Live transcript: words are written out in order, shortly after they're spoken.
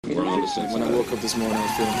We're on the same. When I woke up this morning, I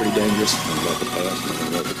was feeling pretty dangerous. Nothing about the past, nothing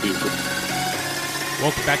about the future.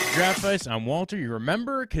 Welcome back to Draft Vice. I'm Walter. You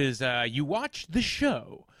remember because you watched the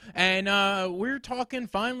show. And we're talking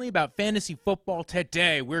finally about fantasy football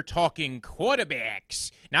today. We're talking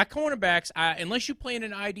quarterbacks. Not cornerbacks. Unless you play in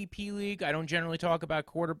an IDP league, I don't generally talk about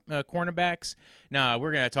cornerbacks. No,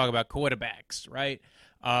 we're going to talk about quarterbacks, right?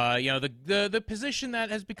 The position that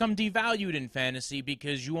has become devalued in fantasy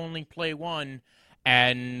because you only play one.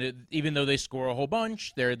 And even though they score a whole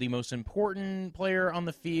bunch, they're the most important player on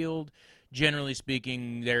the field. Generally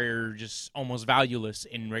speaking, they're just almost valueless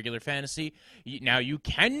in regular fantasy. Now, you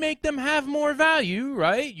can make them have more value,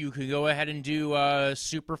 right? You could go ahead and do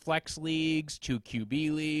super flex leagues, 2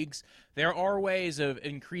 QB leagues. There are ways of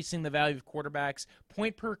increasing the value of quarterbacks.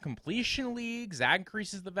 Point per completion leagues, that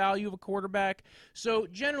increases the value of a quarterback. So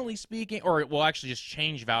generally speaking, or it will actually just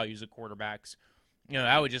change values of quarterbacks. You know,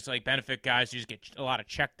 that would just benefit guys who just get a lot of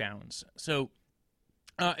checkdowns. So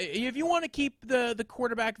if you want to keep the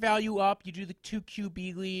quarterback value up, you do the 2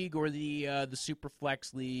 QB league or the super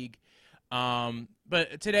flex league.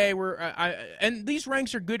 But today and these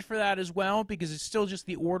ranks are good for that as well because it's still just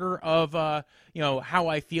the order of how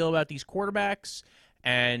I feel about these quarterbacks.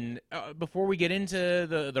 And before we get into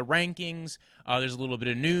the rankings, there's a little bit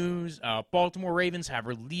of news. Baltimore Ravens have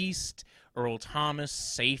released Earl Thomas,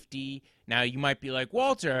 safety. Now, you might be like,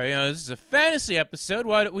 Walter, this is a fantasy episode.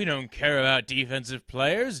 We don't care about defensive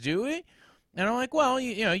players, do we? And I'm like, well,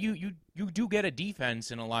 you do get a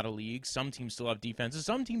defense in a lot of leagues. Some teams still have defenses.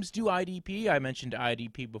 Some teams do IDP. I mentioned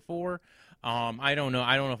IDP before. I don't know.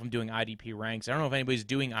 I don't know if I'm doing IDP ranks. I don't know if anybody's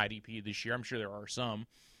doing IDP this year. I'm sure there are some.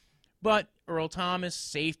 But Earl Thomas,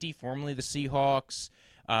 safety, formerly the Seahawks,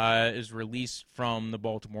 is released from the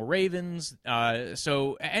Baltimore Ravens.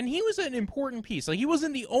 And he was an important piece. He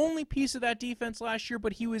wasn't the only piece of that defense last year,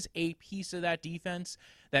 but he was a piece of that defense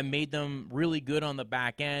that made them really good on the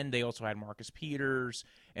back end. They also had Marcus Peters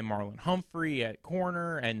and Marlon Humphrey at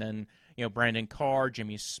corner, and then Brandon Carr,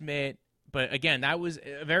 Jimmy Smith. But again, that was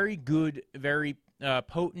a very good, very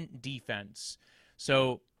potent defense.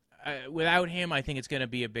 So without him, I think it's going to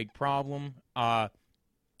be a big problem.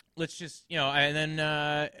 Let's just, and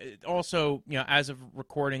then also, as of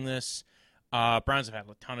recording this, Browns have had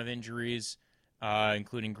a ton of injuries,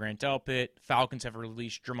 including Grant Delpit. Falcons have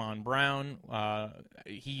released Jermon Brown.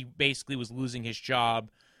 He basically was losing his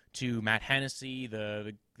job to Matt Hennessy,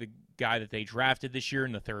 the guy that they drafted this year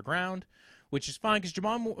in the 3rd round, which is fine because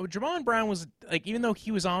Jermon Brown was, even though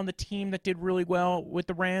he was on the team that did really well with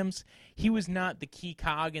the Rams, he was not the key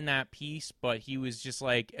cog in that piece, but he was just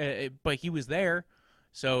but he was there.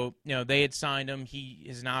 So, they had signed him. He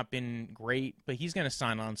has not been great, but he's going to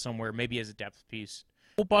sign on somewhere, maybe as a depth piece.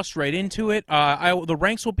 We'll bust right into it. The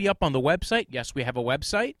ranks will be up on the website. Yes, we have a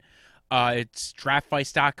website. It's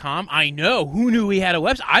draftvice.com. I know. Who knew we had a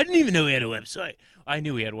website? I didn't even know we had a website. I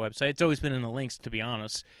knew we had a website. It's always been in the links, to be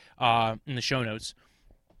honest, in the show notes.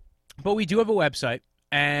 But we do have a website.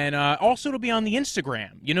 And also it'll be on the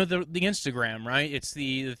Instagram. The Instagram, right? It's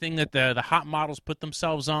the thing that the hot models put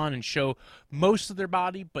themselves on and show most of their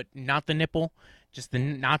body, but not the nipple. Just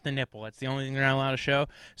not the nipple. That's the only thing they're not allowed to show.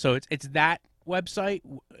 So it's that website,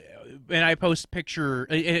 and I post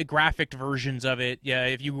graphic versions of it. Yeah,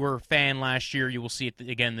 if you were a fan last year, you will see it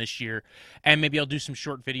again this year. And maybe I'll do some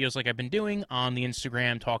short videos like I've been doing on the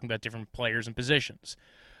Instagram talking about different players and positions.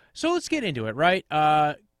 So let's get into it, right?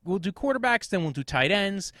 We'll do quarterbacks, then we'll do tight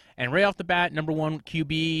ends, and right off the bat, number 1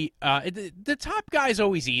 QB. The top guy is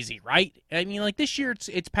always easy, right? I mean, this year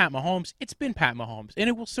it's Pat Mahomes. It's been Pat Mahomes, and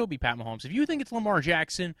it will still be Pat Mahomes. If you think it's Lamar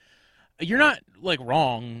Jackson, you're not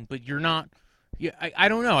wrong, but you're not. I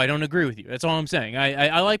don't know. I don't agree with you. That's all I'm saying.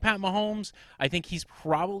 I like Pat Mahomes. I think he's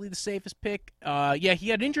probably the safest pick. He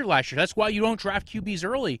got injured last year. That's why you don't draft QBs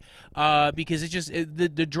early, because it's just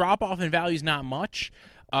the drop off in value is not much.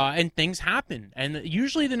 And things happen, and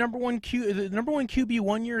usually the number one QB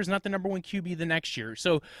one year is not the number 1 QB the next year.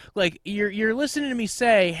 So, you're listening to me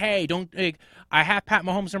say, "Hey, I have Pat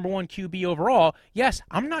Mahomes number 1 QB overall." Yes,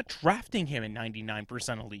 I'm not drafting him in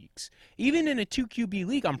 99% of leagues. Even in a 2 QB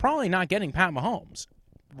league, I'm probably not getting Pat Mahomes.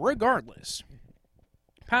 Regardless,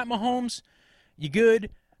 Pat Mahomes, you good?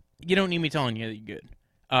 You don't need me telling you that you're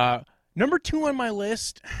good. Number 2 on my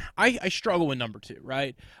list, I struggle with number 2,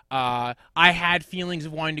 right? I had feelings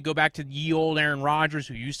of wanting to go back to the ye old Aaron Rodgers,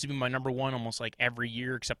 who used to be my number 1 almost every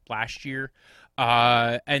year except last year.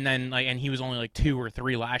 And he was only 2 or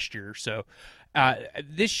 3 last year. So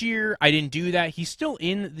this year I didn't do that. He's still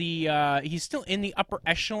in the upper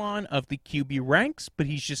echelon of the QB ranks, but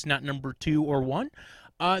he's just not number 2 or 1.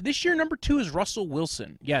 This year number 2 is Russell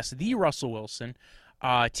Wilson. Yes, the Russell Wilson.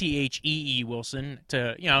 Thee Wilson,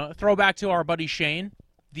 to throw back to our buddy Shane,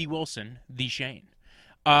 the Wilson, the Shane.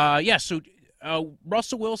 So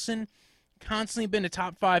Russell Wilson constantly been a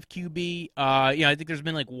top 5 QB. I think there's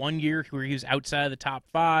been like 1 year where he was outside of the top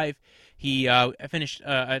 5. He finished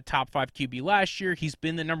a top 5 QB last year. He's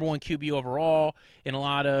been the number 1 QB overall in a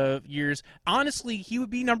lot of years. Honestly, he would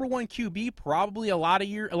be number 1 QB probably a lot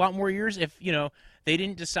more years if they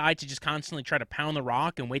didn't decide to just constantly try to pound the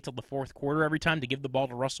rock and wait till the fourth quarter every time to give the ball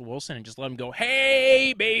to Russell Wilson and just let him go,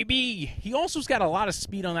 hey, baby. He also's got a lot of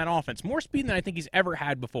speed on that offense, more speed than I think he's ever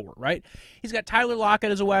had before, right? He's got Tyler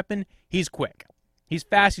Lockett as a weapon. He's quick. He's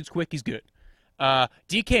fast. He's quick. He's good.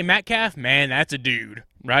 DK Metcalf, man, that's a dude,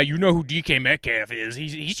 right? You know who DK Metcalf is.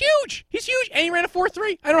 He's huge. He's huge, and he ran a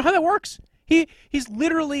 4.3. I don't know how that works. He's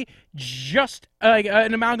literally just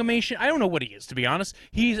an amalgamation. I don't know what he is, to be honest.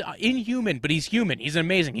 He's inhuman, but he's human. He's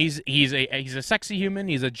amazing. He's a sexy human.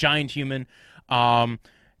 He's a giant human.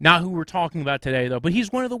 Not who we're talking about today, though, but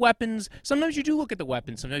he's one of the weapons. Sometimes you do look at the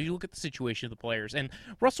weapons. Sometimes you look at the situation of the players. And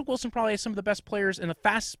Russell Wilson probably has some of the best players and the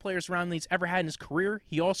fastest players around that he's ever had in his career.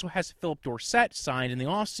 He also has Philip Dorsett signed in the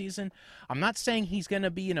offseason. I'm not saying he's going to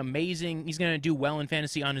be he's going to do well in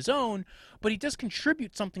fantasy on his own, but he does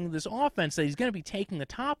contribute something to this offense that he's going to be taking the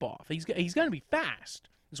top off. He's going to be fast,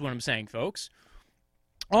 is what I'm saying, folks.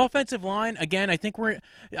 Offensive line, again, I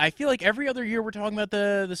feel like every other year we're talking about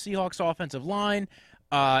the Seahawks offensive line.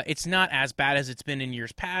 It's not as bad as it's been in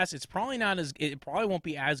years past. It probably won't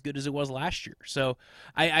be as good as it was last year. So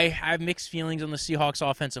I have mixed feelings on the Seahawks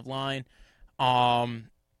offensive line. But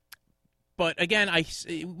again,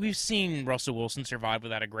 we've seen Russell Wilson survive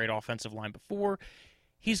without a great offensive line before.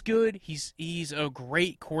 He's good. He's a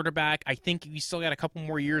great quarterback. I think we still got a couple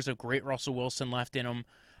more years of great Russell Wilson left in him,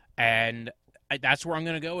 and that's where I'm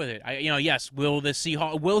going to go with it. Yes.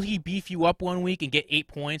 Will he beef you up 1 week and get 8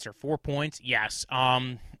 points or 4 points? Yes.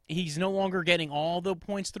 He's no longer getting all the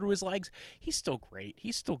points through his legs. He's still great.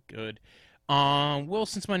 He's still good.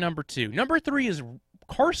 Wilson's my number 2. Number 3 is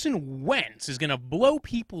Carson Wentz is going to blow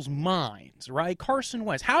people's minds, right? Carson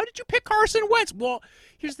Wentz. How did you pick Carson Wentz? Well,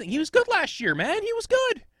 here's the thing. He was good last year, man. He was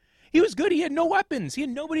good. He was good. He had no weapons. He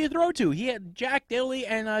had nobody to throw to. He had Jack Daly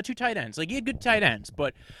and 2 tight ends. Like, he had good tight ends,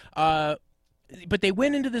 but they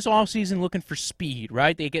went into this offseason looking for speed,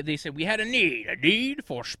 right? They said we had a need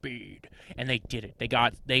for speed, and they did it.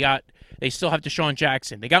 They still have Deshaun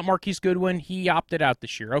Jackson. They got Marquise Goodwin. He opted out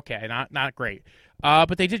this year. Okay, not great.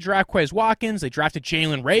 But they did draft Quez Watkins. They drafted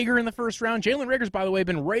Jalen Reagor in the first round. Jalen Reagor's, by the way,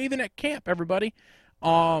 been raving at camp. Everybody.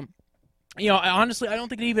 Honestly, I don't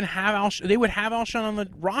think they even have they would have Alshon on the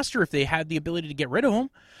roster if they had the ability to get rid of him.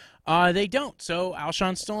 They don't. So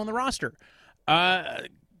Alshon's still on the roster.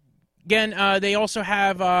 Again, they also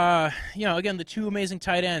have, the 2 amazing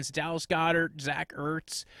tight ends, Dallas Goedert, Zach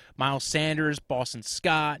Ertz, Miles Sanders, Boston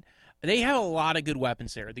Scott. They have a lot of good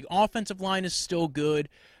weapons there. The offensive line is still good.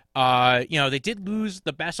 They did lose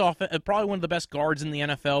the best probably one of the best guards in the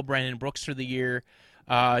NFL, Brandon Brooks, for the year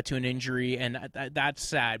to an injury, and that's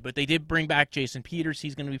sad. But they did bring back Jason Peters.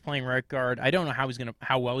 He's going to be playing right guard. I don't know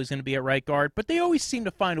how well he's going to be at right guard, but they always seem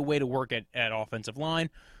to find a way to work at offensive line.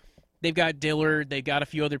 They've got Dillard. They've got a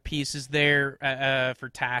few other pieces there for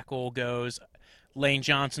tackle goes. Lane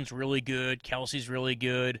Johnson's really good. Kelsey's really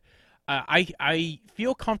good. I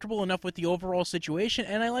feel comfortable enough with the overall situation,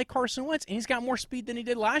 and I like Carson Wentz. And he's got more speed than he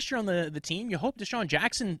did last year on the team. You hope Deshaun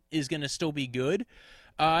Jackson is going to still be good.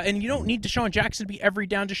 And you don't need Deshaun Jackson to be every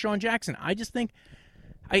down Deshaun Jackson. I just think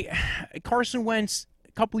Carson Wentz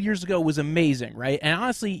a couple years ago was amazing, right? And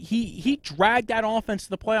honestly, he dragged that offense to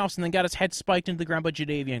the playoffs and then got his head spiked into the ground by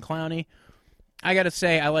Jadeveon Clowney. I got to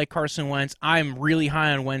say, I like Carson Wentz. I'm really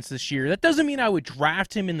high on Wentz this year. That doesn't mean I would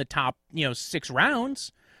draft him in the top, 6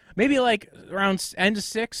 rounds. Maybe like around end of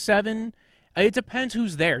 6, 7. It depends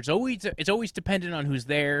who's there. It's always dependent on who's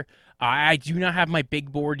there. I do not have my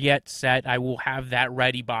big board yet set. I will have that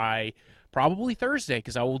ready by probably Thursday,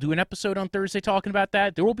 because I will do an episode on Thursday talking about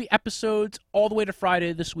that. There will be episodes all the way to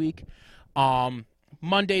Friday this week.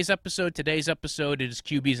 Monday's episode, today's episode, it is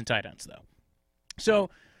QBs and tight ends, though. So,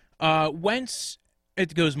 Wentz,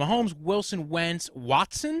 it goes Mahomes, Wilson, Wentz,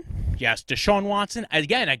 Watson. Yes, Deshaun Watson.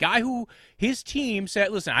 Again, a guy who his team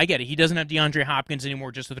said, listen, I get it. He doesn't have DeAndre Hopkins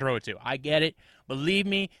anymore just to throw it to. I get it. Believe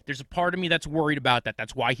me, there's a part of me that's worried about that.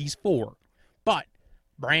 That's why he's 4. But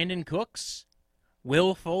Brandon Cooks,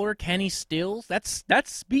 Will Fuller, Kenny Stills, that's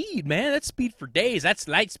speed, man. That's speed for days. That's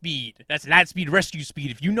light speed. That's light speed, rescue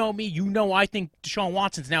speed. If you know me, you know I think Deshaun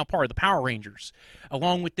Watson's now part of the Power Rangers,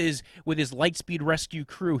 along with his light speed rescue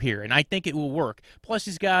crew here, and I think it will work. Plus,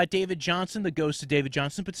 he's got David Johnson, the ghost of David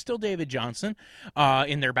Johnson, but still David Johnson,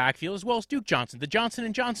 in their backfield, as well as Duke Johnson, the Johnson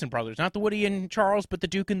and Johnson brothers, not the Woody and Charles, but the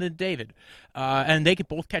Duke and the David, and they could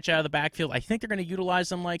both catch out of the backfield. I think they're going to utilize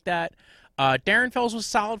them like that. Darren Fells was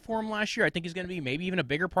solid for him last year. I think he's going to be maybe even a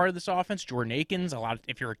bigger part of this offense. Jordan Akins,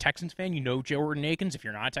 if you're a Texans fan, you know Jordan Akins. If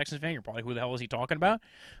you're not a Texans fan, you're probably, who the hell is he talking about?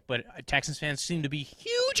 But Texans fans seem to be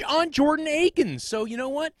huge on Jordan Akins. So you know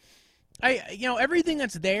what? Everything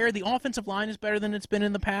that's there, the offensive line is better than it's been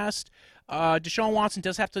in the past. Deshaun Watson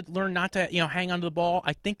does have to learn not to, hang onto the ball.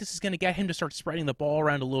 I think this is going to get him to start spreading the ball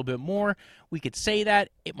around a little bit more. We could say that.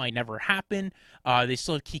 It might never happen. They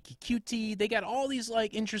still have Kiki Kuti. They got all these,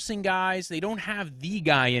 interesting guys. They don't have the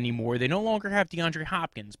guy anymore. They no longer have DeAndre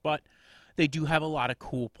Hopkins, but they do have a lot of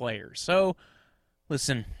cool players. So,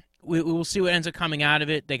 listen, we will see what ends up coming out of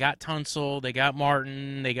it. They got Tunsil, they got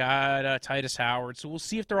Martin, they got Titus Howard. So we'll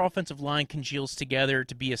see if their offensive line congeals together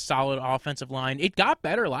to be a solid offensive line. It got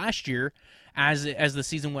better last year as the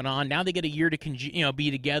season went on. Now they get a year to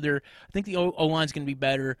be together. I think the O-line's going to be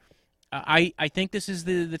better. I think this is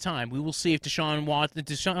the time. We will see if Deshaun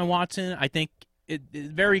Watson, I think it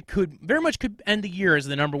very much could end the year as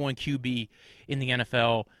the number one QB in the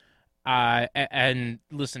NFL. And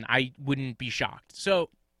listen, I wouldn't be shocked. So,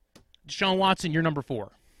 Deshaun Watson, you're number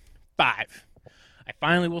 4. 5. I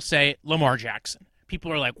finally will say it, Lamar Jackson.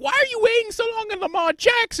 People are like, why are you waiting so long on Lamar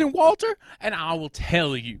Jackson, Walter? And I will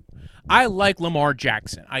tell you, I like Lamar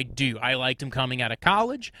Jackson. I do. I liked him coming out of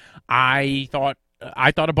college. I thought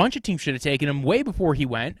a bunch of teams should have taken him way before he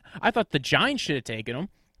went. I thought the Giants should have taken him.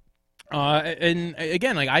 And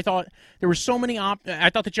again, I thought there were so many I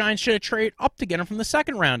thought the Giants should have traded up to get him from the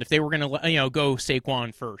second round if they were going to, go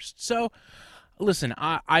Saquon first. So, listen,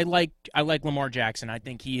 I like Lamar Jackson. I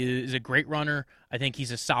think he is a great runner. I think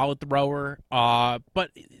he's a solid thrower.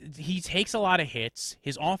 But he takes a lot of hits.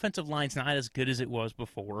 His offensive line's not as good as it was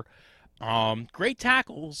before. Great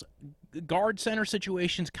tackles. Guard center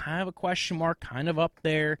situation's kind of a question mark, kind of up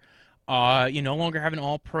there. You no longer have an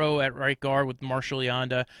all-pro at right guard with Marshall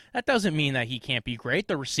Yanda. That doesn't mean that he can't be great.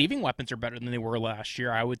 The receiving weapons are better than they were last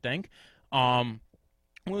year, I would think.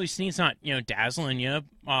 Willie Snead's not, dazzling you,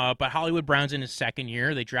 but Hollywood Brown's in his second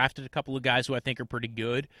year. They drafted a couple of guys who I think are pretty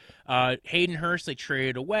good. Hayden Hurst, they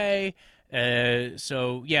traded away.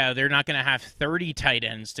 So, yeah, they're not going to have 30 tight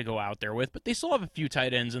ends to go out there with, but they still have a few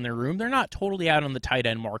tight ends in their room. They're not totally out on the tight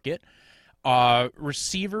end market.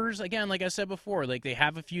 Receivers, again, like I said before, they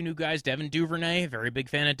have a few new guys. Devin Duvernay, very big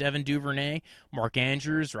fan of Devin Duvernay. Mark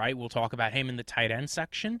Andrews, right? We'll talk about him in the tight end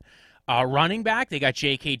section. Running back, they got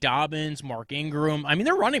J.K. Dobbins, Mark Ingram. I mean,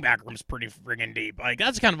 their running back room's pretty friggin' deep.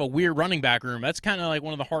 That's kind of a weird running back room. That's kind of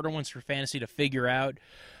one of the harder ones for fantasy to figure out.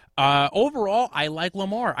 Overall, I like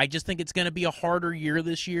Lamar. I just think it's going to be a harder year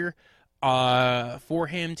this year for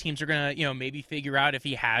him. Teams are going to, maybe figure out if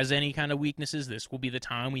he has any kind of weaknesses. This will be the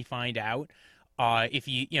time we find out.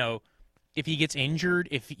 If he gets injured,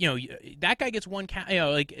 if that guy gets one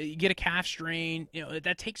you get a calf strain,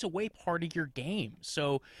 that takes away part of your game.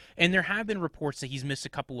 So, and there have been reports that he's missed a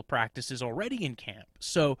couple of practices already in camp.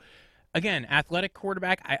 So, again, athletic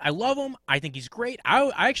quarterback. I love him. I think he's great.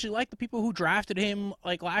 I actually like the people who drafted him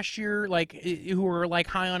last year, who were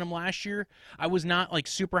high on him last year. I was not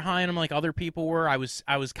super high on him like other people were. I was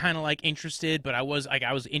kind of interested, but I was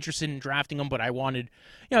interested in drafting him, but I wanted,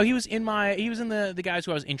 he was in the guys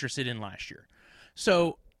who I was interested in last year.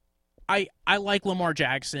 So I like Lamar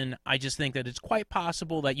Jackson. I just think that it's quite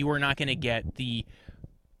possible that you are not going to get the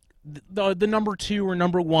number 2 or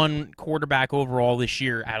number 1 quarterback overall this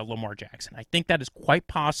year out of Lamar Jackson. I think that is quite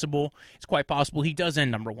possible. It's quite possible he does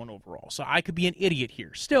end number 1 overall. So I could be an idiot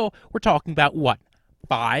here. Still, we're talking about what?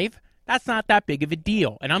 5? That's not that big of a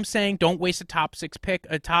deal. And I'm saying don't waste a top 6 pick,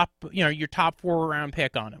 your top 4 round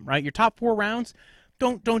pick on him, right? Your top 4 rounds,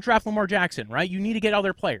 don't draft Lamar Jackson, right? You need to get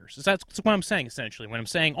other players. So that's what I'm saying essentially when I'm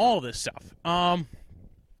saying all this stuff.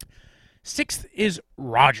 6th is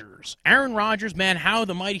Rodgers. Aaron Rodgers, man, how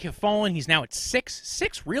the mighty have fallen. He's now at 6.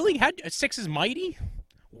 6, really? 6 is mighty?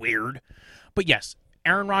 Weird. But yes,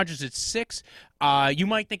 Aaron Rodgers at 6. You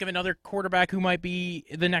might think of another quarterback who might be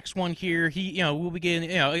the next one here. We'll begin,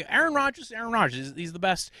 Aaron Rodgers. He's the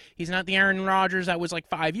best. He's not the Aaron Rodgers that was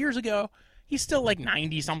 5 years ago. He's still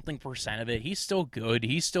 90-something% of it. He's still good.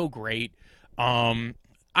 He's still great.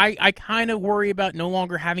 I kind of worry about no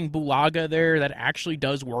longer having Bulaga there. That actually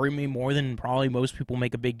does worry me more than probably most people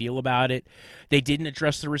make a big deal about it. They didn't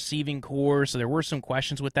address the receiving core, so there were some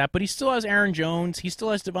questions with that. But he still has Aaron Jones. He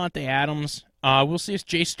still has Devontae Adams. We'll see if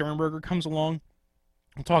Jay Sternberger comes along.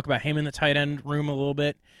 We'll talk about him in the tight end room a little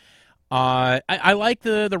bit. I like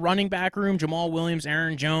the running back room, Jamal Williams,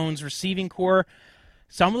 Aaron Jones, receiving core.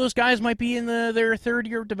 Some of those guys might be in their third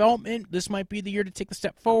year of development. This might be the year to take the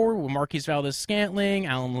step forward with Marquise Valdez-Scantling,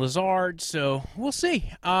 Alan Lazard. So we'll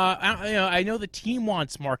see. I know the team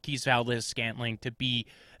wants Marquise Valdez-Scantling to be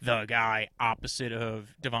the guy opposite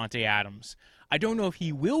of Devontae Adams. I don't know if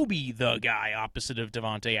he will be the guy opposite of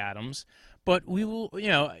Devontae Adams, but we will.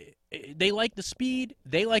 They like the speed.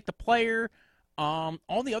 They like the player.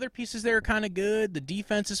 All the other pieces there are kind of good. The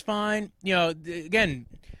defense is fine. Again,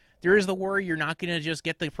 there is the worry you're not going to just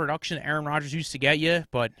get the production Aaron Rodgers used to get you,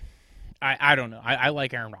 but I don't know. I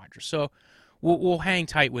like Aaron Rodgers, so we'll hang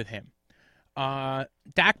tight with him.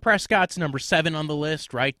 Dak Prescott's number 7 on the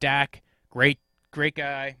list, right? Dak, great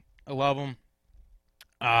guy. I love him.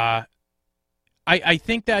 I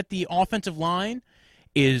think that the offensive line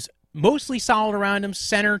is mostly solid around him.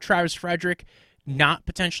 Center, Travis Frederick, not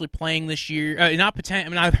potentially playing this year. Not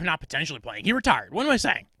potentially playing. He retired. What am I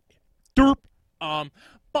saying? Derp.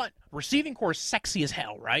 But receiving core is sexy as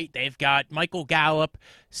hell, right? They've got Michael Gallup,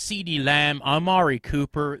 CeeDee Lamb, Amari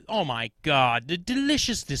Cooper. Oh, my God. The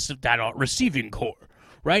deliciousness of that receiving core,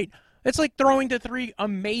 right? It's like throwing to 3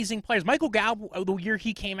 amazing players. Michael Gallup, the year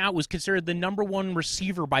he came out, was considered the number 1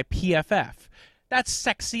 receiver by PFF. That's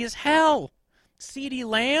sexy as hell. CeeDee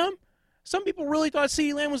Lamb? Some people really thought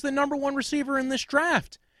CeeDee Lamb was the number 1 receiver in this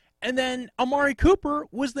draft. And then Amari Cooper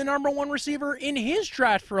was the number 1 receiver in his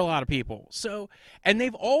draft for a lot of people. So, and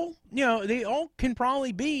they've all, they all can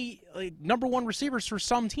probably be like number 1 receivers for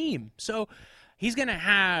some team. So he's going to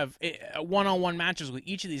have one-on-one matches with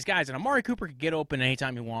each of these guys. And Amari Cooper could get open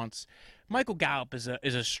anytime he wants. Michael Gallup is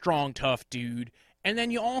a strong, tough dude. And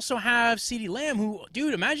then you also have CeeDee Lamb, who,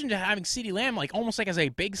 dude, imagine having CeeDee Lamb almost like as a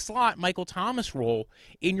big slot Michael Thomas role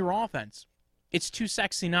in your offense. It's too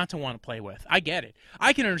sexy not to want to play with. I get it.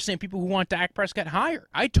 I can understand people who want Dak Prescott higher.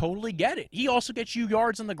 I totally get it. He also gets you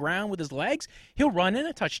yards on the ground with his legs. He'll run in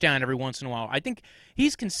a touchdown every once in a while. I think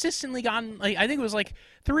he's consistently gotten, I think it was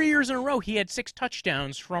 3 years in a row, he had 6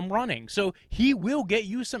 touchdowns from running. So he will get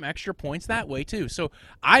you some extra points that way too. So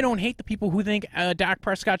I don't hate the people who think Dak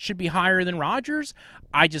Prescott should be higher than Rodgers.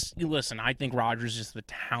 I think Rodgers is the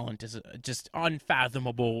talent, is just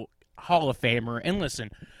unfathomable Hall of Famer. And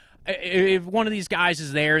listen, if one of these guys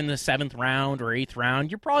is there in the 7th round or 8th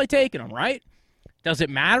round, you're probably taking him, right? Does it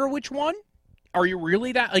matter which one? Are you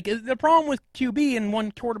really that? The problem with QB in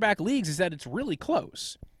one quarterback leagues is that it's really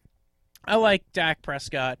close. I like Dak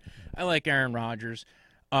Prescott. I like Aaron Rodgers.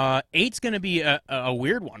 8's going to be a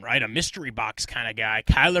weird one, right? A mystery box kind of guy.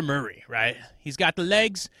 Kyler Murray, right? He's got the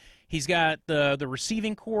legs. He's got the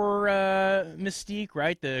receiving core mystique,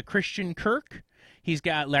 right? The Christian Kirk. He's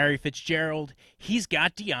got Larry Fitzgerald. He's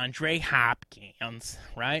got DeAndre Hopkins,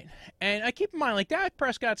 right? And I keep in mind, Dak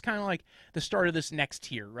Prescott's kind of like the start of this next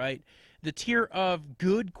tier, right? The tier of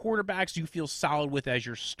good quarterbacks you feel solid with as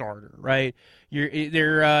your starter, right?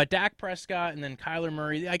 They're Dak Prescott and then Kyler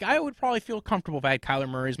Murray. I would probably feel comfortable if I had Kyler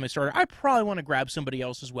Murray as my starter. I probably want to grab somebody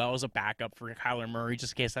else as well as a backup for Kyler Murray,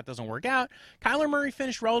 just in case that doesn't work out. Kyler Murray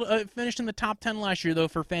finished in the top 10 last year, though,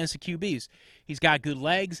 for fantasy QBs. He's got good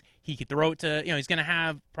legs. He could throw it to, he's going to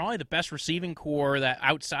have probably the best receiving core that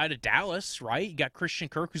outside of Dallas, right? You got Christian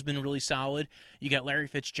Kirk, who's been really solid. You got Larry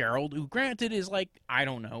Fitzgerald, who granted is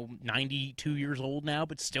 92 years old now,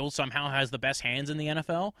 but still somehow has the best hands in the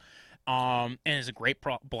NFL. And is a great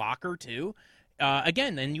blocker, too.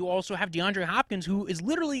 Again, then you also have DeAndre Hopkins, who is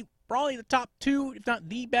literally probably the top 2, if not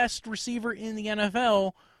the best receiver in the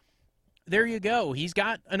NFL. There you go. He's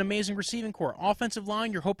got an amazing receiving core. Offensive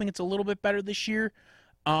line, you're hoping it's a little bit better this year.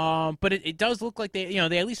 But it does look like they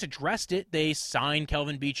at least addressed it. They signed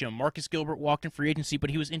Kelvin Beachum. Marcus Gilbert walked in free agency,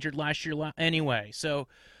 but he was injured last year anyway. So,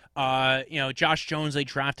 Josh Jones, they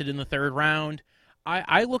drafted in the 3rd round.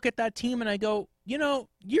 I look at that team and I go,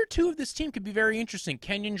 year 2 of this team could be very interesting.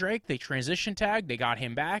 Kenyon Drake, they transition tagged. They got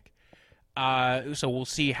him back. So we'll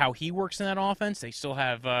see how he works in that offense. They still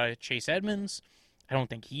have Chase Edmonds. I don't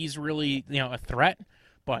think he's really, a threat,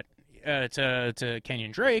 but to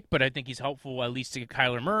Kenyon Drake, but I think he's helpful at least to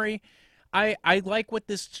Kyler Murray. I like what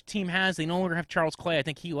this team has. They no longer have Charles Clay. I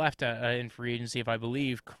think he left in free agency, if I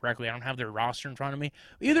believe correctly. I don't have their roster in front of me.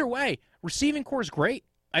 Either way, receiving core is great.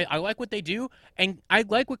 I like what they do, and I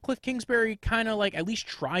like what Cliff Kingsbury kind of at least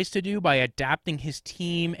tries to do by adapting his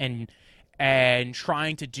team and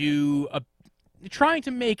trying to do trying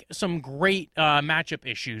to make some great matchup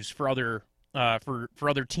issues for other for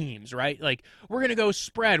other teams, right? Like, we're gonna go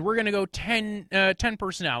spread, we're gonna go 10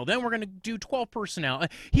 personnel, then we're gonna do 12 personnel.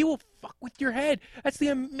 He will fuck with your head. That's the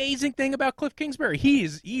amazing thing about Cliff Kingsbury.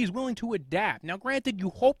 He's willing to adapt. Now, granted, you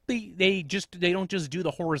hope they don't just do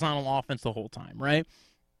the horizontal offense the whole time, right?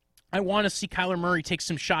 I want to see Kyler Murray take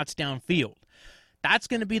some shots downfield. That's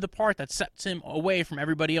going to be the part that sets him away from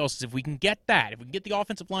everybody else. If we can get that, if we can get the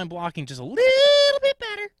offensive line blocking just a little bit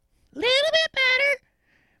better,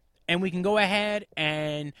 and we can go ahead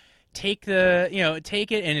and take it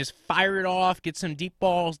and just fire it off, get some deep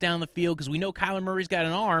balls down the field, because we know Kyler Murray's got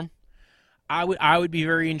an arm. I would be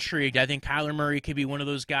very intrigued. I think Kyler Murray could be one of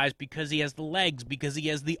those guys, because he has the legs, because he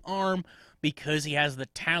has the arm, because he has the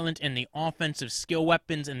talent and the offensive skill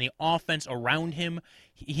weapons and the offense around him.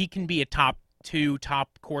 He can be a top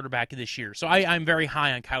quarterback this year. So I'm very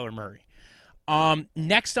high on Kyler Murray.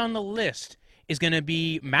 Next on the list is going to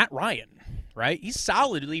be Matt Ryan, right? He's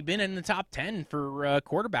solidly been in the top 10 for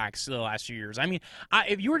quarterbacks the last few years. I mean,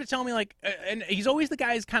 if you were to tell me, like, and he's always the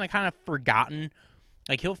guy who's kind of forgotten.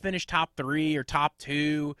 Like, he'll finish top 3 or top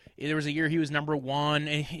 2. There was a year he was number 1,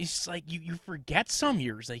 and he's like, you forget some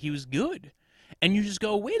years that he was good. And you just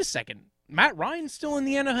go, wait a second, Matt Ryan's still in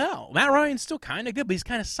the NFL. Matt Ryan's still kind of good, but he's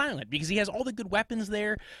kind of silent because he has all the good weapons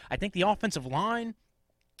there. I think the offensive line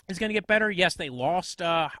is going to get better. Yes, they lost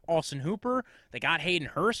Austin Hooper. They got Hayden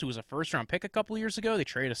Hurst, who was a first-round pick a couple years ago. They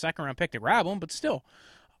traded a second-round pick to grab him, but still.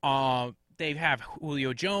 They have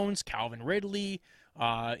Julio Jones, Calvin Ridley,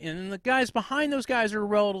 and the guys behind those guys are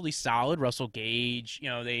relatively solid. Russell Gage,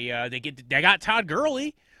 they got Todd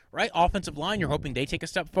Gurley, right? Offensive line, you're hoping they take a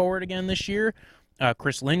step forward again this year.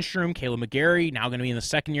 Chris Lindstrom, Caleb McGarry, now going to be in the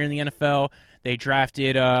second year in the NFL. They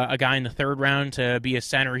drafted a guy in the third round to be a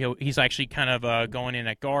center. He's actually kind of going in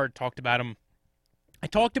at guard. Talked about him. I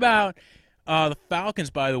talked about the Falcons,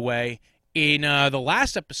 by the way, in the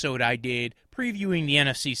last episode I did previewing the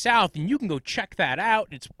NFC South, and you can go check that out.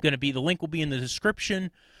 It's going to be, the link will be in the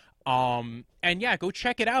description. And yeah, go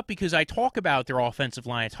check it out, because I talk about their offensive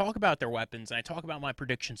line, I talk about their weapons, and I talk about my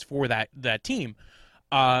predictions for that team.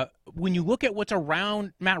 When you look at what's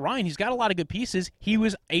around Matt Ryan, he's got a lot of good pieces. He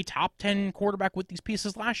was a top 10 quarterback with these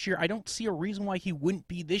pieces last year. I don't see a reason why he wouldn't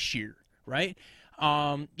be this year, right?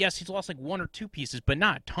 Yes, he's lost like 1 or 2 pieces, but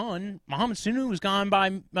not a ton. Mohamed Sanu was gone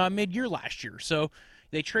by mid-year last year, so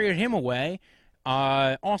they traded him away.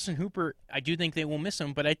 Austin Hooper, I do think they will miss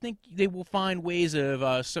him, but I think they will find ways of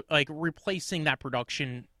replacing that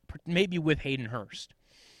production, maybe with Hayden Hurst.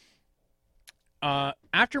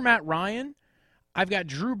 After Matt Ryan, I've got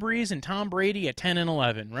Drew Brees and Tom Brady at 10 and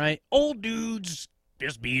 11, right? Old dudes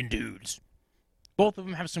just being dudes. Both of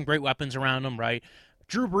them have some great weapons around them, right?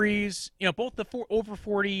 Drew Brees, both the over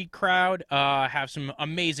 40 crowd have some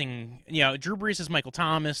amazing, Drew Brees is Michael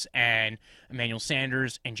Thomas and Emmanuel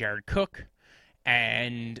Sanders and Jared Cook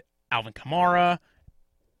and Alvin Kamara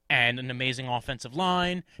and an amazing offensive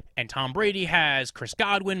line. And Tom Brady has Chris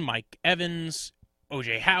Godwin, Mike Evans,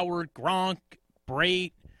 O.J. Howard, Gronk,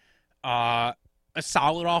 Brate, a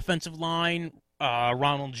solid offensive line.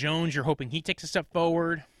 Ronald Jones, you're hoping he takes a step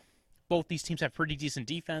forward. Both these teams have pretty decent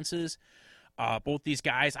defenses. Both these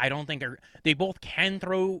guys, I don't think they both can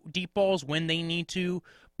throw deep balls when they need to,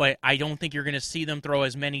 but I don't think you're going to see them throw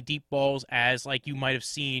as many deep balls as like you might have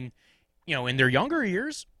seen, in their younger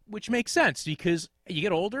years, which makes sense because you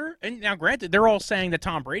get older. And now, granted, they're all saying that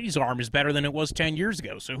Tom Brady's arm is better than it was 10 years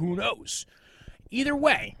ago, so who knows? Either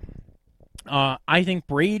way, I think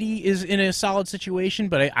Brady is in a solid situation,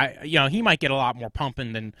 but he might get a lot more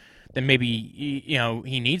pumping than maybe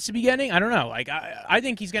he needs to be getting. I don't know. Like I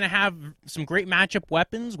think he's going to have some great matchup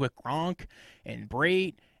weapons with Gronk and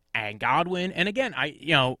Brate and Godwin. And again,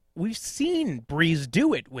 we've seen Brees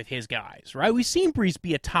do it with his guys, right? We've seen Brees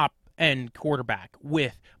be a top end quarterback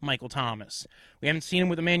with Michael Thomas. We haven't seen him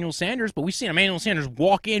with Emmanuel Sanders, but we've seen Emmanuel Sanders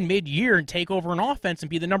walk in mid-year and take over an offense and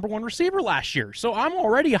be the number 1 receiver last year. So I'm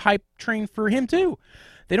already a hype train for him too.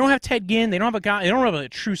 They don't have Ted Ginn. They don't have a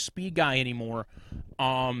true speed guy anymore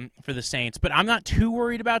for the Saints. But I'm not too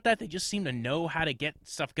worried about that. They just seem to know how to get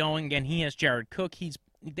stuff going. Again, he has Jared Cook.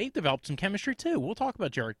 They've developed some chemistry too. We'll talk about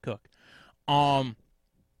Jared Cook.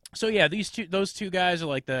 So yeah, those two guys are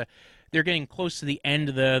like they're getting close to the end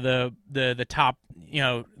of the top,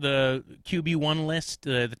 the QB1 list,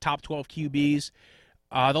 the top 12 QBs.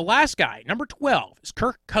 The last guy, number 12, is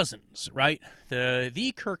Kirk Cousins, right?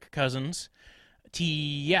 The Kirk Cousins.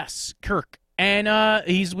 Yes, Kirk. And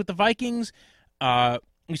he's with the Vikings.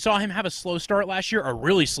 We saw him have a slow start last year, a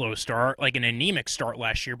really slow start, like an anemic start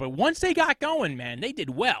last year. But once they got going, man, they did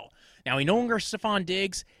well. Now, he no longer has Stephon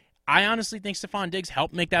Diggs. I honestly think Stephon Diggs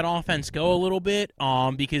helped make that offense go a little bit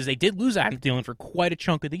because they did lose Adam Thielen for quite a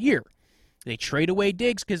chunk of the year. They trade away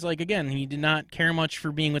Diggs because, like, again, he did not care much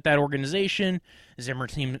for being with that organization. Zimmer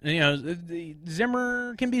team,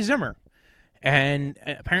 Zimmer can be Zimmer. And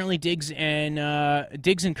apparently Diggs and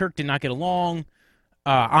Kirk did not get along.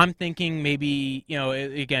 I'm thinking maybe,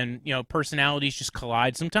 personalities just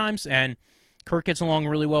collide sometimes, and Kirk gets along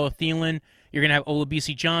really well with Thielen. You're going to have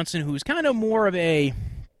Olabisi Johnson, who's kind of more of a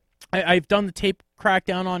I've done the tape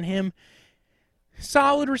crackdown on him.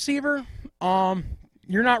 Solid receiver.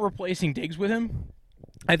 You're not replacing Diggs with him.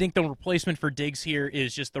 I think the replacement for Diggs here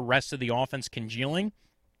is just the rest of the offense congealing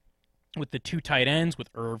with the two tight ends, with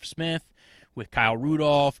Irv Smith, with Kyle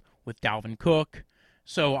Rudolph, with Dalvin Cook.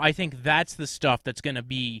 So I think that's the stuff that's going to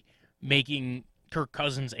be making Kirk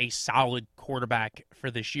Cousins a solid quarterback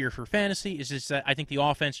for this year for fantasy. Is just that I think the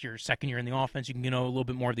offense, your second year in the offense, you can know a little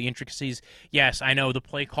bit more of the intricacies. Yes, I know the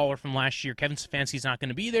play caller from last year, Kevin Stefanski's not going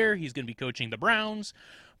to be there. He's going to be coaching the Browns.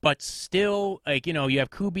 But still, you have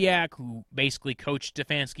Kubiak, who basically coached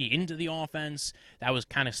Stefanski into the offense. That was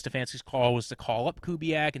kind of Stefanski's call, was to call up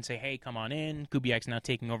Kubiak and say, hey, come on in. Kubiak's now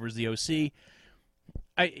taking over as the OC.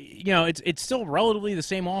 It's still relatively the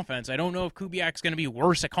same offense. I don't know if Kubiak's going to be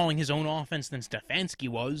worse at calling his own offense than Stefanski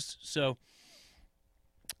was. So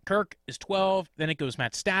Kirk is 12. Then it goes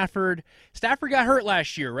Matt Stafford. Stafford got hurt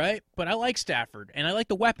last year, right? But I like Stafford, and I like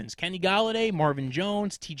the weapons. Kenny Golladay, Marvin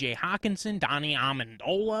Jones, T.J. Hawkinson, Donnie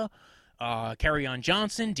Amendola, Kerryon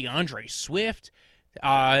Johnson, DeAndre Swift.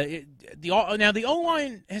 Now, the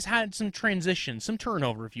O-line has had some transition, some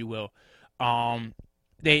turnover, if you will.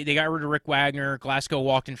 They got rid of Rick Wagner. Glasgow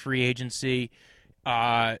walked in free agency.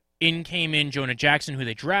 In came in Jonah Jackson, who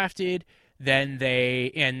they drafted. Then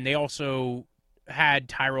they also had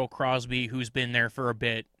Tyrell Crosby, who's been there for a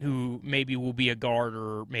bit, who maybe will be a guard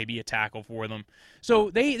or maybe a tackle for them.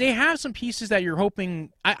 So they have some pieces that you're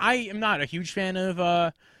hoping. I am not a huge fan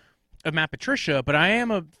of Matt Patricia, but I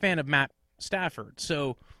am a fan of Matt Stafford.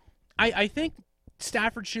 So I think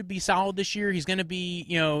Stafford should be solid this year. He's going to be,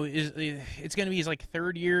 it's going to be his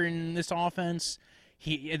third year in this offense.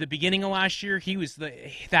 At the beginning of last year,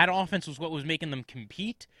 that offense was what was making them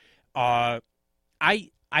compete.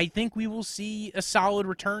 I think we will see a solid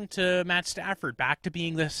return to Matt Stafford, back to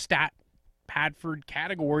being the Stat Padford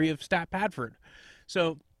category of Stat Padford.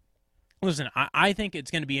 So, listen, I think it's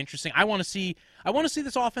going to be interesting. I want to see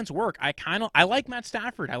this offense work. I like Matt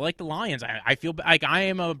Stafford. I like the Lions. I feel like I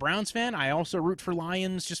am a Browns fan. I also root for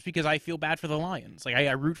Lions just because I feel bad for the Lions. I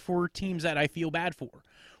root for teams that I feel bad for,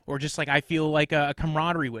 or just I feel like a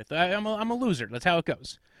camaraderie with. I'm a loser. That's how it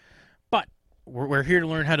goes. But we're here to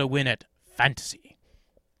learn how to win at fantasy.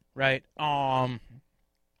 Right. After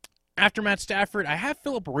Matt Stafford, I have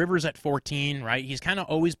Phillip Rivers at 14. Right. He's kind of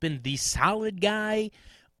always been the solid guy.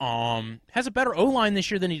 Has a better O-line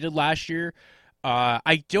this year than he did last year.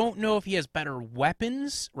 I don't know if he has better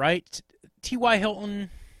weapons. Right. T.Y. Hilton,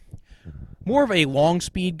 more of a long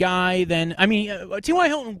speed guy than. T.Y.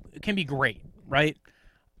 Hilton can be great. Right.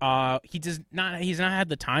 He's not had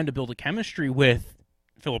the time to build a chemistry with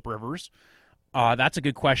Phillip Rivers. That's a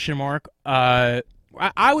good question mark.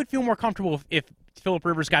 I would feel more comfortable if Phillip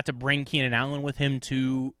Rivers got to bring Keenan Allen with him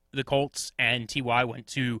to the Colts and T.Y. went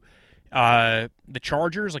to the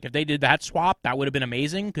Chargers. If they did that swap, that would have been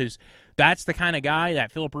amazing because that's the kind of guy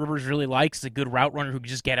that Phillip Rivers really likes, a good route runner who can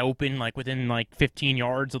just get open within 15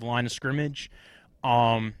 yards of the line of scrimmage.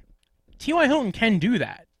 T.Y. Hilton can do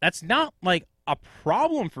that. That's not a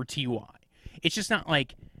problem for T.Y. It's just not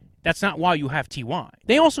that's not why you have T.Y.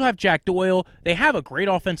 They also have Jack Doyle. They have a great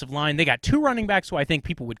offensive line. They got two running backs who I think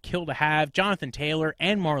people would kill to have, Jonathan Taylor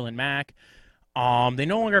and Marlon Mack. They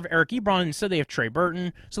no longer have Eric Ebron. Instead, they have Trey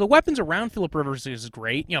Burton. So the weapons around Phillip Rivers is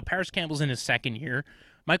great. Paris Campbell's in his second year.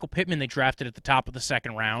 Michael Pittman they drafted at the top of the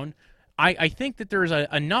second round. I think that there's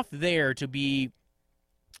enough there to be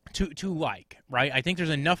right? I think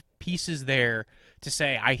there's enough pieces there to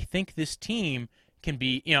say I think this team can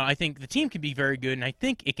be, I think the team can be very good, and I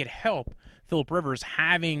think it could help Phillip Rivers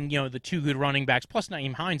having, the two good running backs, plus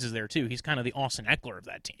Nyheim Hines is there too. He's kind of the Austin Eckler of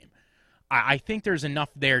that team. I think there's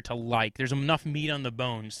enough there to like. There's enough meat on the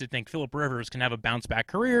bones to think Phillip Rivers can have a bounce-back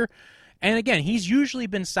career. And again, he's usually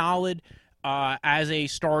been solid as a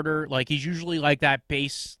starter. He's usually that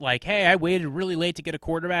base, hey, I waited really late to get a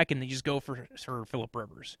quarterback, and they just go for Phillip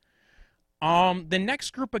Rivers. The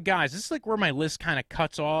next group of guys, this is where my list kind of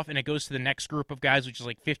cuts off, and it goes to the next group of guys, which is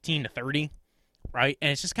 15 to 30, right?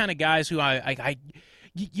 And it's just kind of guys who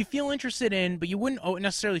you feel interested in, but you wouldn't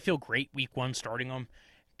necessarily feel great week one starting them.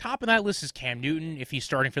 Top of that list is Cam Newton if he's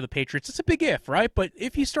starting for the Patriots. It's a big if, right? But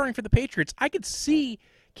if he's starting for the Patriots, I could see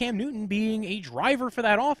Cam Newton being a driver for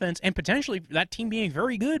that offense and potentially that team being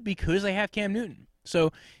very good because they have Cam Newton.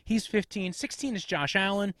 So he's 15. 16 is Josh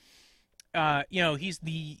Allen. He's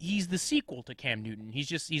the sequel to Cam Newton. He's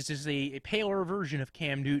just a paler version of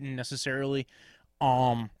Cam Newton necessarily.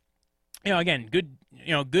 Again,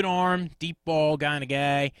 good arm, deep ball kind of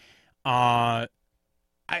guy.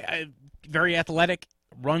 Very athletic,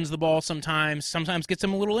 runs the ball sometimes gets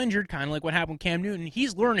him a little injured, kind of like what happened with Cam Newton.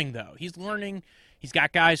 He's learning, though. He's learning. He's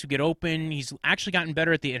got guys who get open. He's actually gotten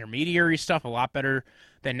better at the intermediary stuff, a lot better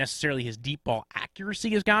than necessarily his deep ball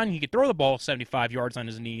accuracy has gotten. He could throw the ball 75 yards on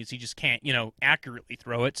his knees. He just can't, accurately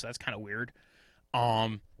throw it, so that's kind of weird.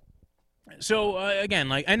 Again,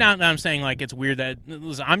 and now I'm saying, it's weird that,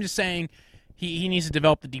 listen, I'm just saying he needs to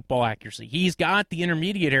develop the deep ball accuracy. He's got the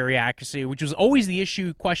intermediate accuracy, which was always the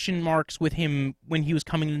issue, question marks with him when he was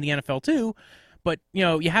coming into the NFL too. But,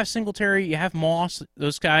 you have Singletary, you have Moss.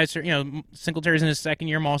 Those guys are, Singletary's in his second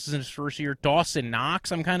year, Moss is in his first year. Dawson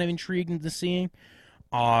Knox, I'm kind of intrigued into seeing.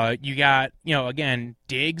 You got, again,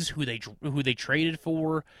 Diggs, who they traded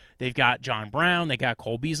for. They've got John Brown. They got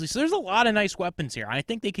Cole Beasley. So there's a lot of nice weapons here. I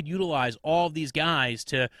think they could utilize all of these guys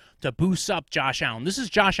to boost up Josh Allen. This is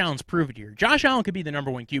Josh Allen's prove-it year. Josh Allen could be the number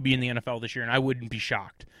one QB in the NFL this year, and I wouldn't be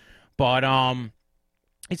shocked. But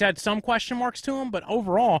he's had some question marks to him, but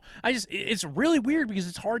overall, it's really weird because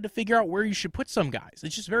it's hard to figure out where you should put some guys.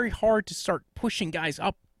 It's just very hard to start pushing guys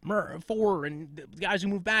up forward and guys who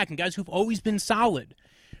move back and guys who've always been solid,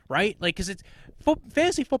 right? Because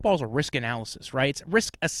fantasy football is a risk analysis, right? It's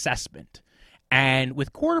risk assessment. And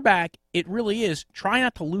with quarterback, it really is try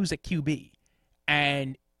not to lose at QB.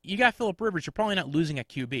 And you got Phillip Rivers, you're probably not losing at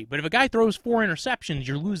QB. But if a guy throws 4 interceptions,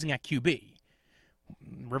 you're losing at QB.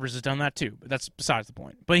 Rivers has done that too, but that's besides the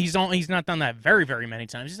point. But he's not done that very, very many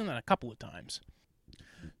times. He's done that a couple of times.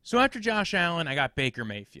 So after Josh Allen, I got Baker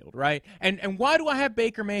Mayfield, right? And why do I have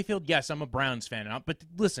Baker Mayfield? Yes, I'm a Browns fan, but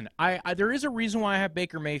listen, there is a reason why I have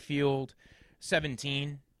Baker Mayfield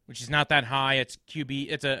 17, which is not that high. It's QB.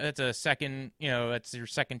 It's a second, it's your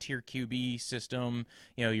second tier QB system.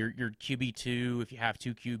 Your QB2 if you have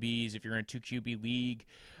 2 QBs, if you're in a 2 QB league.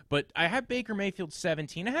 But I have Baker Mayfield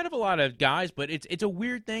 17 ahead of a lot of guys, but it's a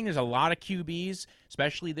weird thing. There's a lot of QBs,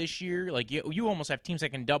 especially this year. Like, you almost have teams that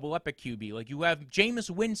can double up at QB. Like, you have Jameis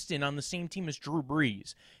Winston on the same team as Drew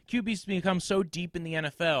Brees. QBs become so deep in the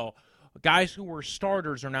NFL. Guys who were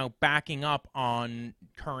starters are now backing up on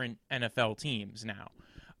current NFL teams now.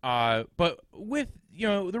 But with,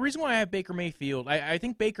 the reason why I have Baker Mayfield, I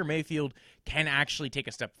think Baker Mayfield can actually take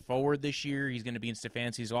a step forward this year. He's going to be in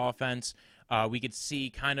Stefanski's offense. We could see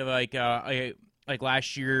kind of like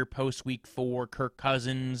last year, post Week 4, Kirk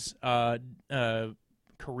Cousins'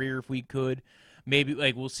 career, if we could. Maybe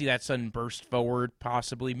we'll see that sudden burst forward,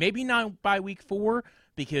 possibly. Maybe not by Week 4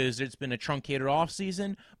 because it's been a truncated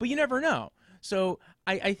offseason, but you never know. So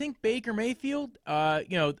I think Baker Mayfield,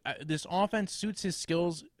 this offense suits his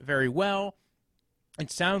skills very well. It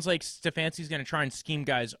sounds like Stefanski's going to try and scheme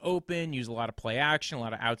guys open, use a lot of play action, a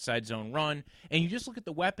lot of outside zone run, and you just look at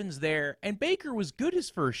the weapons there, and Baker was good his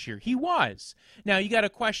first year. He was. Now, you got to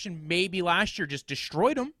question maybe last year just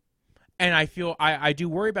destroyed him, and I feel I do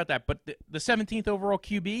worry about that. But the 17th overall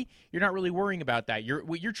QB, you're not really worrying about that.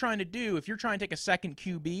 What you're trying to do, if you're trying to take a second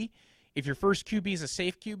QB, if your first QB is a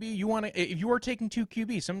safe QB, if you are taking 2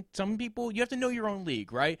 QBs, some people, you have to know your own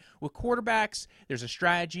league, right? With quarterbacks, there's a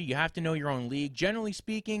strategy. You have to know your own league. Generally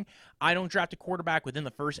speaking, I don't draft a quarterback within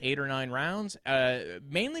the first 8 or 9 rounds,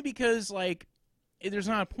 mainly because, there's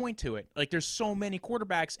not a point to it. There's so many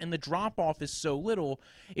quarterbacks, and the drop-off is so little.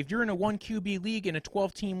 If you're in a 1 QB league, in a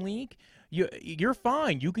 12-team league, you're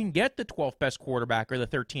fine. You can get the 12th best quarterback or the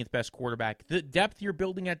 13th best quarterback. The depth you're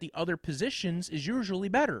building at the other positions is usually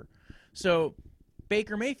better. So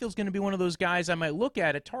Baker Mayfield's going to be one of those guys I might look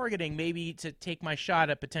at targeting, maybe to take my shot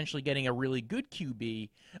at potentially getting a really good QB,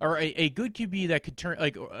 or a good QB that could turn,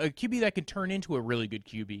 a QB that could turn into a really good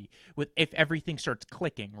QB if everything starts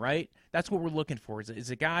clicking, right? That's what we're looking for. Is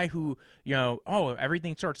a guy who,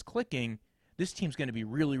 everything starts clicking, this team's going to be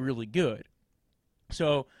really, really good.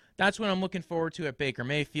 So that's what I'm looking forward to at Baker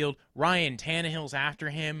Mayfield. Ryan Tannehill's after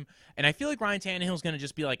him, and I feel like Ryan Tannehill's going to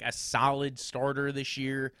just be a solid starter this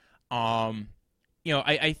year.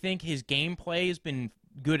 I think his gameplay has been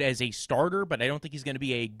good as a starter, but I don't think he's going to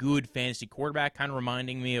be a good fantasy quarterback, kind of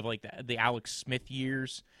reminding me of the Alex Smith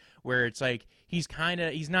years, where it's he's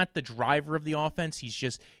not the driver of the offense.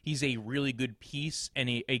 He's a really good piece and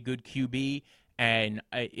a good QB, and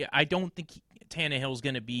I don't think Tannehill's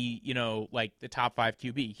going to be, the top 5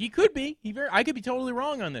 QB. He could be. I could be totally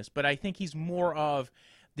wrong on this, but I think he's more of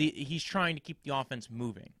he's trying to keep the offense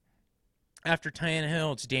moving. After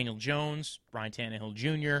Tannehill, it's Daniel Jones, Ryan Tannehill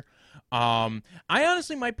Jr. I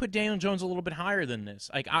honestly might put Daniel Jones a little bit higher than this.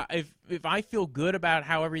 Like, if I feel good about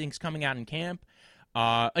how everything's coming out in camp,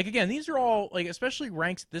 like again, these are all like, especially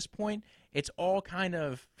ranks at this point, it's all kind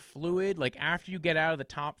of fluid. Like after you get out of the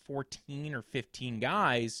top 14 or 15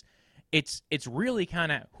 guys, it's really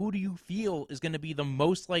kind of who do you feel is going to be the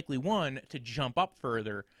most likely one to jump up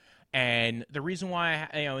further. And the reason why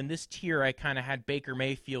in this tier I kind of had Baker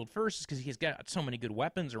Mayfield first is because he's got so many good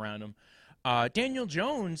weapons around him. Daniel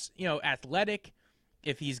Jones, athletic.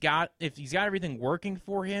 If he's got everything working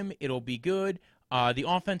for him, it'll be good. The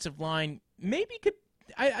offensive line maybe could.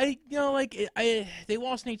 They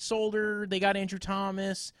lost Nate Solder. They got Andrew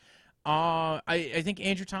Thomas. I think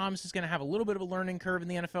Andrew Thomas is going to have a little bit of a learning curve in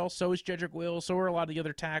the NFL. So is Jedrick Wills. So are a lot of the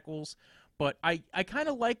other tackles. But I kind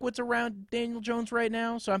of like what's around Daniel Jones right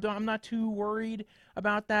now, so I'm not too worried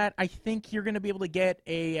about that. I think you're going to be able to get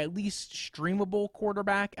a at least streamable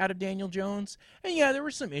quarterback out of Daniel Jones. And yeah, there were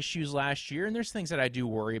some issues last year, and there's things that I do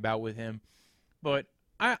worry about with him. But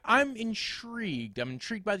I'm intrigued. I'm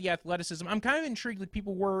intrigued by the athleticism. I'm kind of intrigued like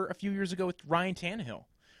people were a few years ago with Ryan Tannehill,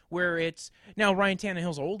 where it's now Ryan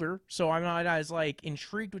Tannehill's older, so I'm not as like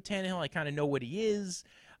intrigued with Tannehill. I kind of know what he is.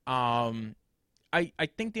 I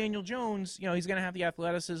think Daniel Jones, he's going to have the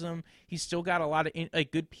athleticism. He's still got a lot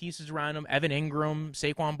of good pieces around him. Evan Ingram,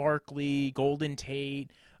 Saquon Barkley, Golden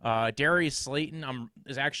Tate, Darius Slayton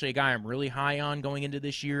is actually a guy I'm really high on going into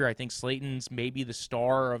this year. I think Slayton's maybe the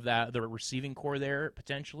star of the receiving core there,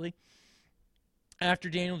 potentially. After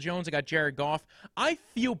Daniel Jones, I got Jared Goff. I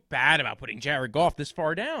feel bad about putting Jared Goff this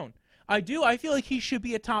far down. I do. I feel like he should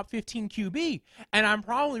be a top 15 QB, and I'm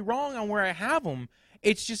probably wrong on where I have him.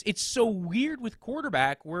 It's so weird with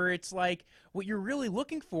quarterback where it's like what you're really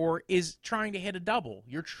looking for is trying to hit a double.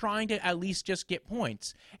 You're trying to at least just get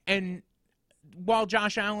points. And while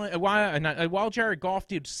Jared Goff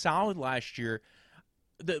did solid last year,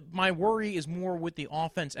 my worry is more with the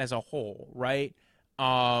offense as a whole, right?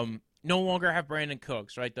 No longer have Brandon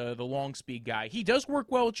Cooks, right? The long speed guy. He does work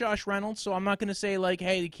well with Josh Reynolds, so I'm not going to say like,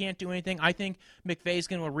 hey, he can't do anything. I think McVay's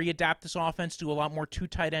going to readapt this offense, do a lot more 2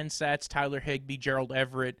 tight end sets, Tyler Higbee, Gerald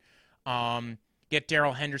Everett, get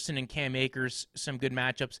Darrell Henderson and Cam Akers some good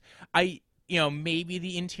matchups. Maybe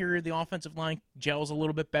the interior of the offensive line gels a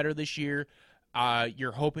little bit better this year.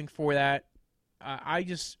 You're hoping for that.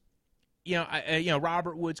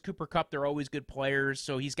 Robert Woods, Cooper Kupp, they're always good players,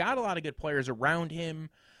 so he's got a lot of good players around him.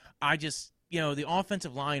 The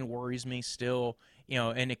offensive line worries me still,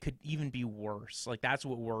 and it could even be worse. Like, that's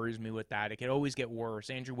what worries me with that. It could always get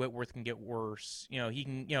worse. Andrew Whitworth can get worse. He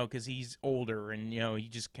can, because he's older and, he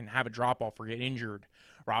just can have a drop-off or get injured.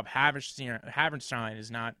 Rob Havenstein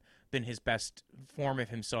has not been his best form of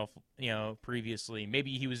himself, previously.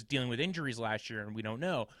 Maybe he was dealing with injuries last year and we don't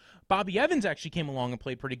know. Bobby Evans actually came along and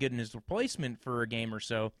played pretty good in his replacement for a game or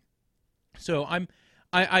so. So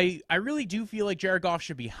I really do feel like Jared Goff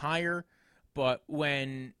should be higher, but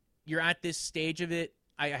when you're at this stage of it,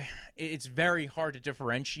 it's very hard to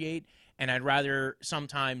differentiate, and I'd rather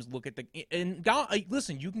sometimes look at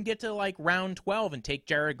listen, you can get to like round 12 and take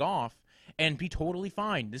Jared Goff and be totally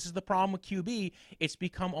fine. This is the problem with QB. It's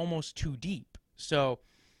become almost too deep. So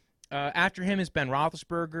after him is Ben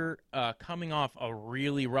Roethlisberger, coming off a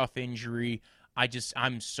really rough injury.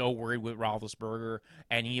 I'm so worried with Roethlisberger,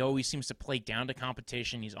 and he always seems to play down to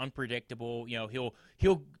competition. He's unpredictable. He'll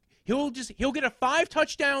get a 5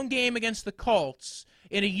 touchdown game against the Colts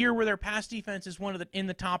in a year where their pass defense is in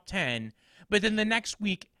the top 10, but then the next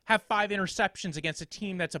week have 5 interceptions against a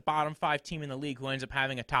team that's a bottom 5 team in the league who ends up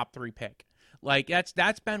having a top 3 pick. Like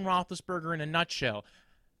that's Ben Roethlisberger in a nutshell.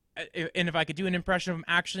 And if I could do an impression of him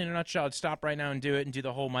actually in a nutshell, I'd stop right now and do it and do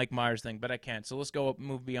the whole Mike Myers thing, but I can't. So let's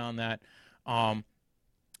move beyond that.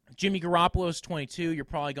 Jimmy Garoppolo's 22. You're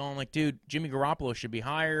probably going like, dude, Jimmy Garoppolo should be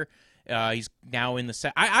higher. He's now in the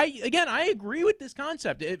set. I agree with this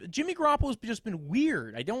concept. Jimmy Garoppolo's just been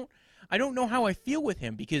weird. I don't know how I feel with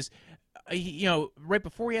him because, right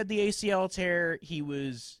before he had the ACL tear, he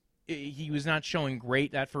was not showing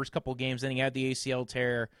great that first couple of games. Then he had the ACL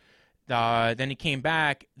tear. Then he came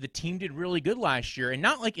back. The team did really good last year, and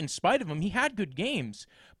not like in spite of him. He had good games,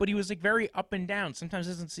 but he was like very up and down. Sometimes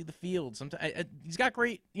doesn't see the field. Sometimes he's got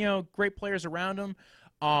great players around him.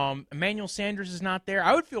 Emmanuel Sanders is not there.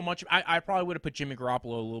 I would feel I probably would have put Jimmy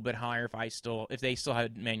Garoppolo a little bit higher if they still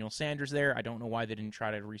had Emmanuel Sanders there. I don't know why they didn't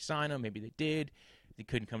try to re-sign him. Maybe they did. They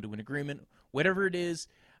couldn't come to an agreement. Whatever it is,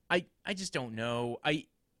 I just don't know.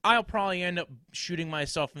 I'll probably end up shooting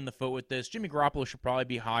myself in the foot with this. Jimmy Garoppolo should probably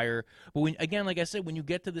be higher. But like I said, when you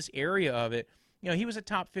get to this area of it, he was a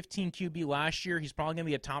top 15 QB last year. He's probably going to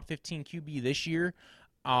be a top 15 QB this year.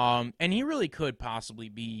 And he really could possibly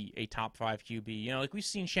be a top 5 QB. You know, like we've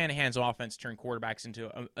seen Shanahan's offense turn quarterbacks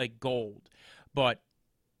into a gold. But,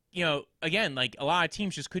 you know, again, like a lot of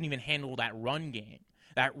teams just couldn't even handle that run game.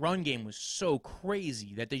 That run game was so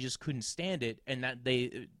crazy that they just couldn't stand it, and that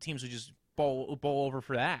teams would just bowl over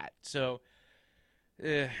for that. So,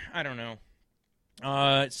 I don't know.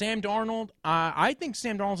 Sam Darnold, I think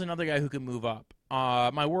Sam Darnold's another guy who could move up.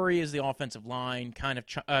 My worry is the offensive line. Kind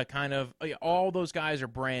of. All those guys are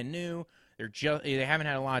brand new. They haven't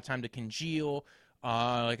had a lot of time to congeal.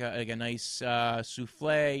 Like a nice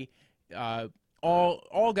souffle.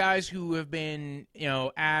 All guys who have been, you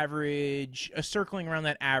know, average, circling around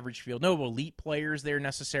that average field. No elite players there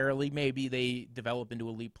necessarily. Maybe they develop into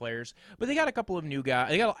elite players, but they got a couple of new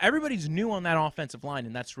guys. Everybody's new on that offensive line,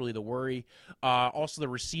 and that's really the worry. Also, the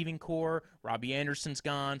receiving core. Robbie Anderson's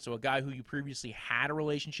gone, so a guy who you previously had a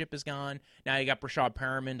relationship is gone. Now you got Brashad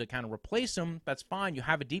Perriman to kind of replace him. That's fine. You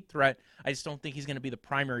have a deep threat. I just don't think he's going to be the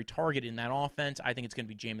primary target in that offense. I think it's going to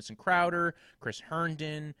be Jamison Crowder, Chris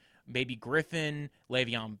Herndon, maybe Griffin,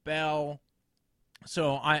 Le'Veon Bell.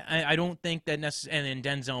 So I don't think that necessarily, and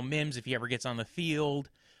then Denzel Mims if he ever gets on the field.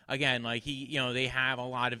 Again, like they have a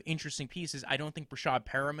lot of interesting pieces. I don't think Brashad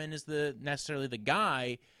Perriman is necessarily the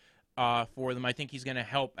guy for them. I think he's going to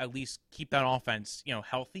help at least keep that offense,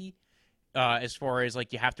 healthy. As far as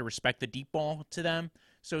like you have to respect the deep ball to them.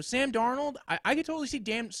 So Sam Darnold, I could totally see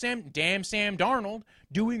damn Sam Darnold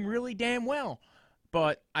doing really damn well.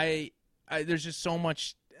 But there's just so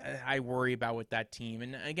much I worry about with that team.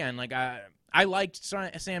 And again, like I liked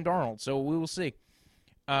Sam Darnold, so we will see.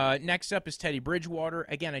 Next up is Teddy Bridgewater.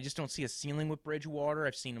 Again, I just don't see a ceiling with Bridgewater.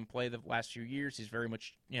 I've seen him play the last few years. He's very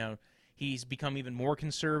much, he's become even more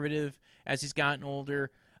conservative as he's gotten older.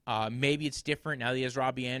 Maybe it's different now that he has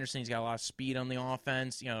Robbie Anderson. He's got a lot of speed on the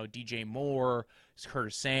offense. DJ Moore,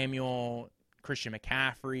 Curtis Samuel, Christian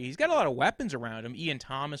McCaffrey. He's got a lot of weapons around him. Ian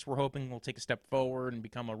Thomas, we're hoping, will take a step forward and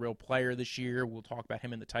become a real player this year. We'll talk about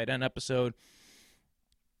him in the tight end episode.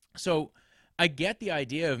 So I get the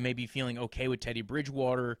idea of maybe feeling okay with Teddy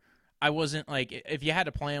Bridgewater. I wasn't like, if you had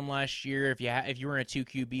to play him last year, if you were in a 2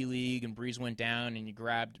 QB league and Breeze went down and you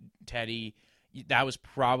grabbed Teddy, that was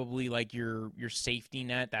probably like your safety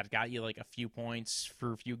net that got you like a few points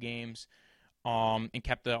for a few games. And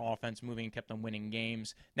kept the offense moving and kept them winning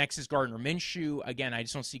games. Next is Gardner Minshew. Again, I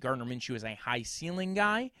just don't see Gardner Minshew as a high-ceiling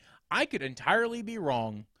guy. I could entirely be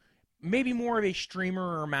wrong. Maybe more of a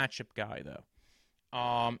streamer or matchup guy, though.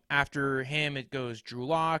 After him, it goes Drew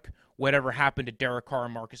Lock. Whatever happened to Derek Carr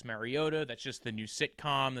and Marcus Mariota, that's just the new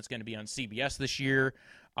sitcom that's going to be on CBS this year.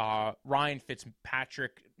 Ryan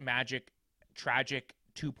Fitzpatrick, Magic, Tragic,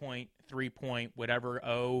 2-point, 3-point, whatever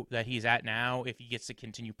that he's at now. If he gets to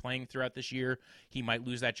continue playing throughout this year, he might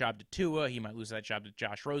lose that job to Tua. He might lose that job to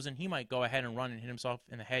Josh Rosen. He might go ahead and run and hit himself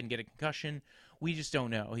in the head and get a concussion. We just don't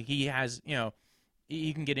know. He has,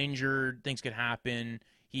 he can get injured. Things could happen.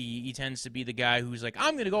 He tends to be the guy who's like,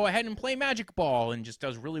 I'm going to go ahead and play magic ball, and just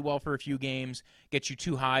does really well for a few games, gets you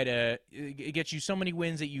too high it gets you so many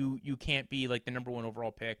wins that you can't be like the number 1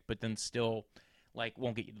 overall pick, but then still like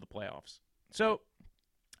won't get you to the playoffs. So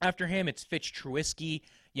after him, it's Fitz Trubisky,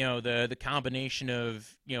 the combination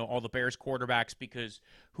of, all the Bears quarterbacks, because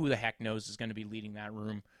who the heck knows is going to be leading that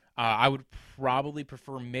room. I would probably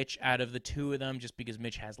prefer Mitch out of the two of them just because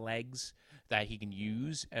Mitch has legs that he can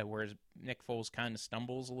use, whereas Nick Foles kind of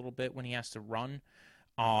stumbles a little bit when he has to run.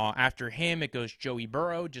 After him, it goes Joey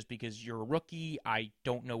Burrow, just because you're a rookie. I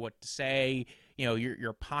don't know what to say.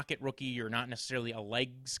 You're a pocket rookie. You're not necessarily a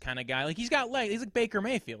legs kind of guy. Like, he's got legs. He's like Baker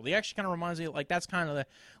Mayfield. He actually kind of reminds me, like, that's kind of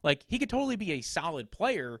he could totally be a solid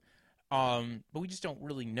player, but we just don't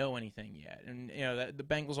really know anything yet. And, the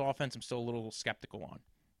Bengals offense I'm still a little skeptical on.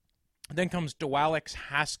 Then comes Dwalix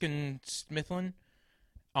Haskins-Smithlin.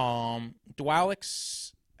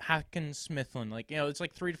 Dwalix Haskins-Smithlin, it's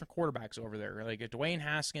like 3 different quarterbacks over there. Like Dwayne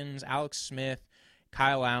Haskins, Alex Smith,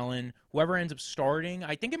 Kyle Allen, whoever ends up starting.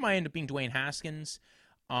 I think it might end up being Dwayne Haskins.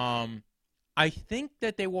 I think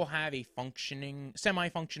that they will have a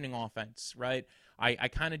semi-functioning offense, right? I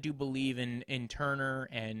kind of do believe in Turner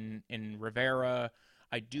and in Rivera.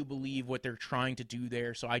 I do believe what they're trying to do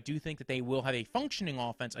there. So I do think that they will have a functioning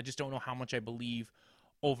offense. I just don't know how much I believe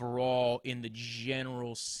overall in the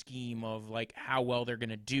general scheme of like how well they're going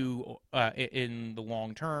to do in the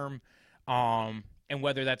long term, and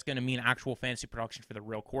whether that's going to mean actual fantasy production for the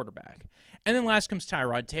real quarterback. And then last comes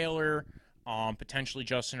Tyrod Taylor, potentially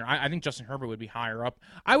Justin. I think Justin Herbert would be higher up.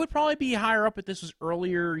 I would probably be higher up if this was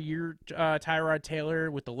earlier year Tyrod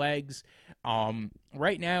Taylor with the legs.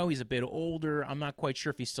 Right now he's a bit older. I'm not quite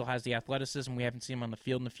sure if he still has the athleticism. We haven't seen him on the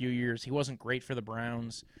field in a few years. He wasn't great for the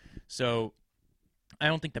Browns, so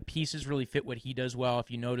don't think the pieces really fit what he does well. If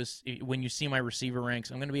you notice, when you see my receiver ranks,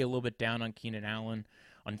 I'm going to be a little bit down on Keenan Allen.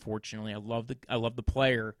 Unfortunately, I love the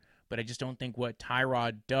player, but I just don't think what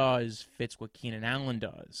Tyrod does fits what Keenan Allen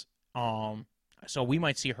does. So we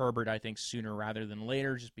might see Herbert, I think, sooner rather than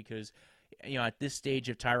later, just because, at this stage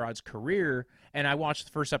of Tyrod's career, and I watched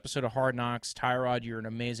the first episode of Hard Knocks. Tyrod, you're an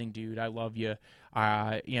amazing dude. I love you.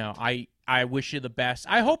 I wish you the best.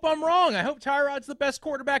 I hope I'm wrong. I hope Tyrod's the best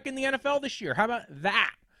quarterback in the NFL this year. How about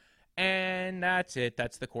that? And that's it.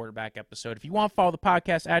 That's the quarterback episode. If you want to follow the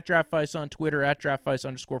podcast, at DraftVice on Twitter, at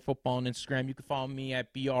DraftVice_football on Instagram. You can follow me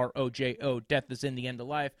at BROJO. Death is in the end of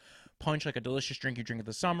life. Punch like a delicious drink you drink in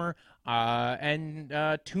the summer. And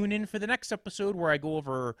tune in for the next episode where I go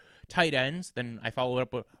over tight ends. Then I follow it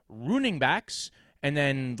up with running backs. And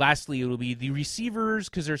then lastly, it'll be the receivers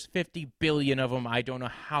because there's 50 billion of them. I don't know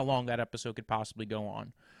how long that episode could possibly go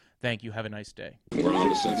on. Thank you. Have a nice day. When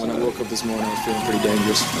I woke up this morning, I was feeling pretty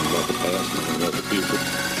dangerous about the past and about the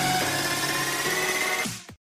future.